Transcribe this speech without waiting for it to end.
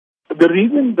The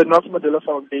reason the Nelson Mandela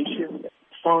Foundation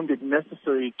found it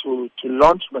necessary to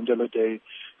launch Mandela Day,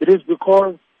 it is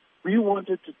because we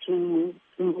wanted to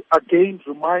again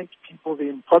remind people the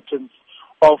importance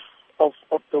of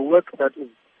the work that is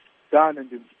done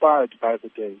and inspired by the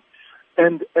day.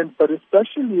 But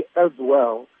especially as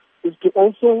well is to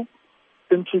also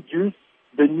introduce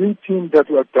the new theme that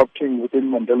we're adopting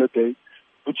within Mandela Day,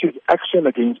 which is action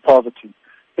against poverty.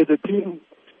 The theme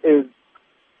is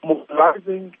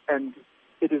mobilizing and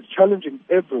it is challenging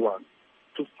everyone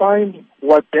to find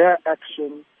what their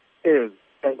action is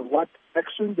and what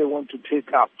action they want to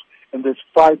take up in this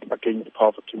fight against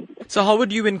poverty. So how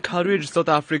would you encourage South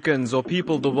Africans or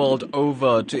people the world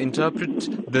over to interpret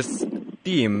this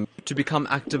theme to become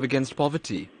active against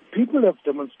poverty? People have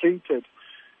demonstrated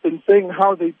in saying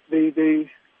how they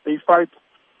fight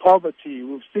poverty.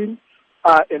 We've seen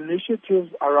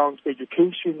initiatives around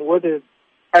education, where there's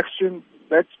action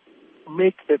that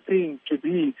make the thing to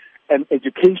be an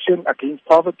education against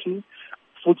poverty,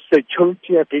 food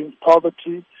security against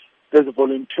poverty, there's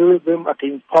volunteerism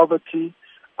against poverty,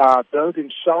 building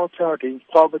shelter against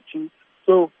poverty.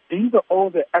 So these are all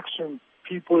the actions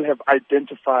people have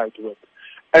identified with.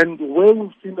 And where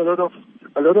we've seen a lot of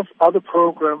other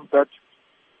programs that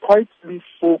quietly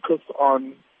focus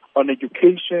on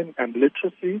education and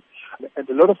literacy, and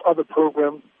a lot of other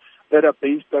programs that are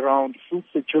based around food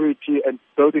security and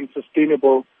building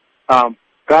sustainable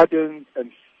gardens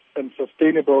and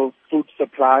sustainable food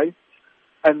supply.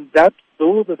 And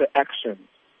those are the actions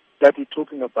that we're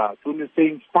talking about. When you're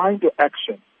saying find your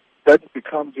action, that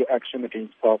becomes your action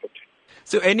against poverty.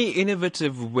 So any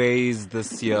innovative ways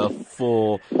this year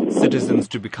for citizens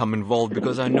to become involved?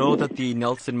 Because I know that the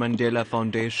Nelson Mandela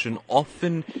Foundation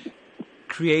often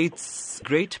creates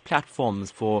great platforms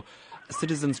for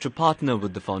citizens to partner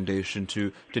with the foundation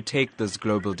to take this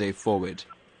global day forward.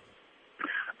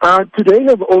 Today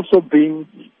has also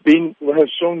has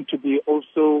shown to be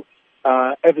also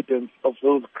evidence of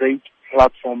those great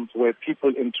platforms where people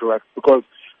interact, because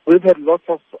we've had lots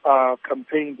of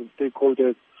campaigns and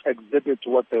stakeholders exhibit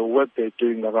what they're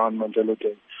doing around Mandela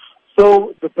Day.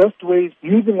 So the best way is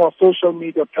using our social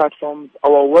media platforms,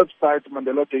 our website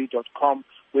mandeladay.com,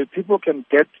 where people can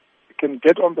get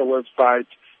on the website,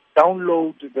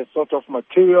 download the sort of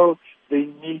material they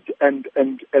need, and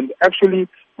actually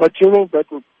material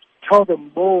that will tell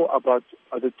them more about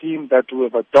the theme that we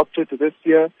have adopted this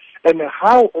year and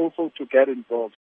how also to get involved.